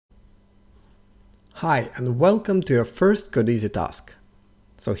Hi and welcome to your first Codeasy task.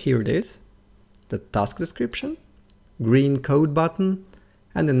 So here it is, the task description, green code button,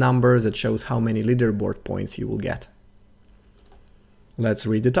 and the number that shows how many leaderboard points you will get. Let's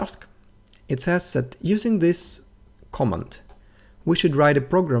read the task. It says that using this command, we should write a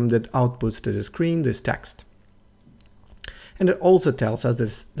program that outputs to the screen this text. And it also tells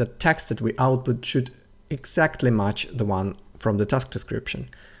us the text that we output should exactly match the one from the task description.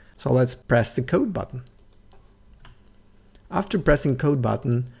 So let's press the code button. After pressing code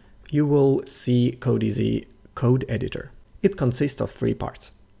button, you will see Codeasy code editor. It consists of three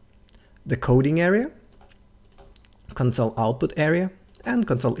parts: the coding area, console output area, and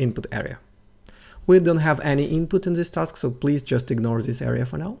console input area. We don't have any input in this task, so please just ignore this area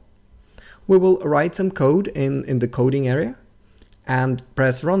for now. We will write some code in the coding area and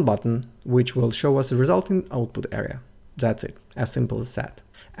press run button, which will show us the resulting output area. That's it, as simple as that.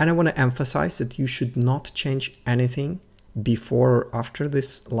 And I want to emphasize that you should not change anything before or after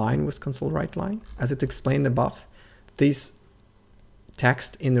this line with console write line. As it explained above, this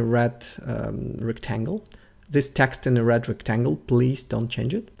text in a red rectangle, please don't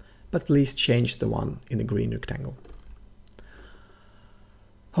change it, but please change the one in the green rectangle.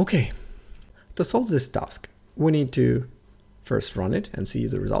 Okay, to solve this task, we need to first run it and see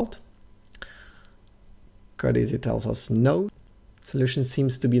the result. Codeasy tells us no, solution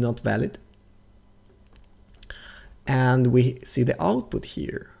seems to be not valid. And we see the output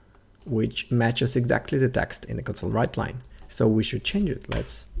here, which matches exactly the text in the console write line. So we should change it.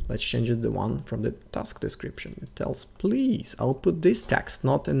 Let's change it, the one from the task description. It tells, please output this text,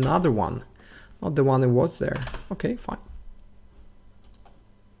 not another one, not the one that was there. Okay, fine.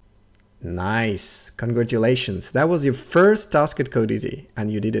 Nice, congratulations. That was your first task at Codeasy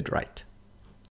and you did it right.